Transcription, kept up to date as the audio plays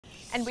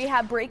And we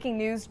have breaking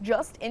news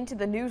just into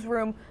the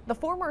newsroom. The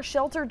former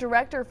shelter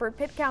director for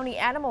Pitt County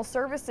Animal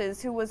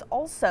Services, who was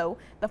also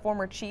the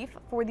former chief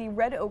for the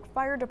Red Oak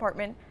Fire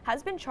Department,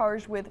 has been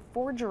charged with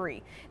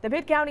forgery. The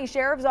Pitt County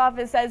Sheriff's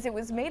Office says it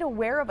was made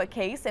aware of a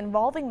case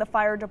involving the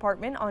fire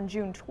department on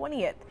June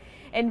 20th.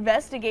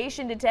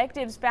 Investigation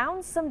detectives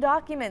found some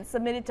documents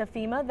submitted to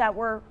FEMA that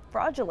were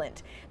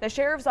fraudulent. The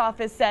Sheriff's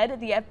Office said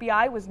the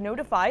FBI was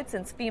notified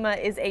since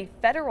FEMA is a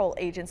federal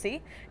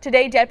agency.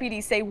 Today,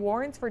 deputies say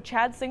warrants for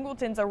Chad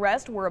Singleton's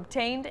arrest were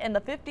obtained and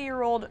the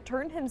 50-year-old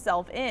turned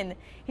himself in.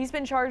 He's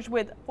been charged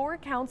with 4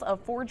 counts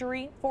of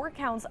forgery, 4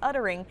 counts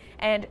uttering,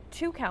 and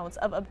 2 counts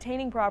of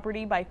obtaining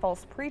property by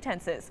false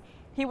pretenses.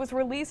 He was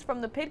released from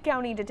the Pitt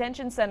County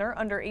Detention Center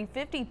under a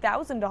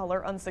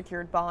 $50,000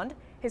 unsecured bond.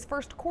 His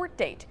first court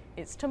date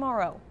is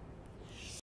tomorrow.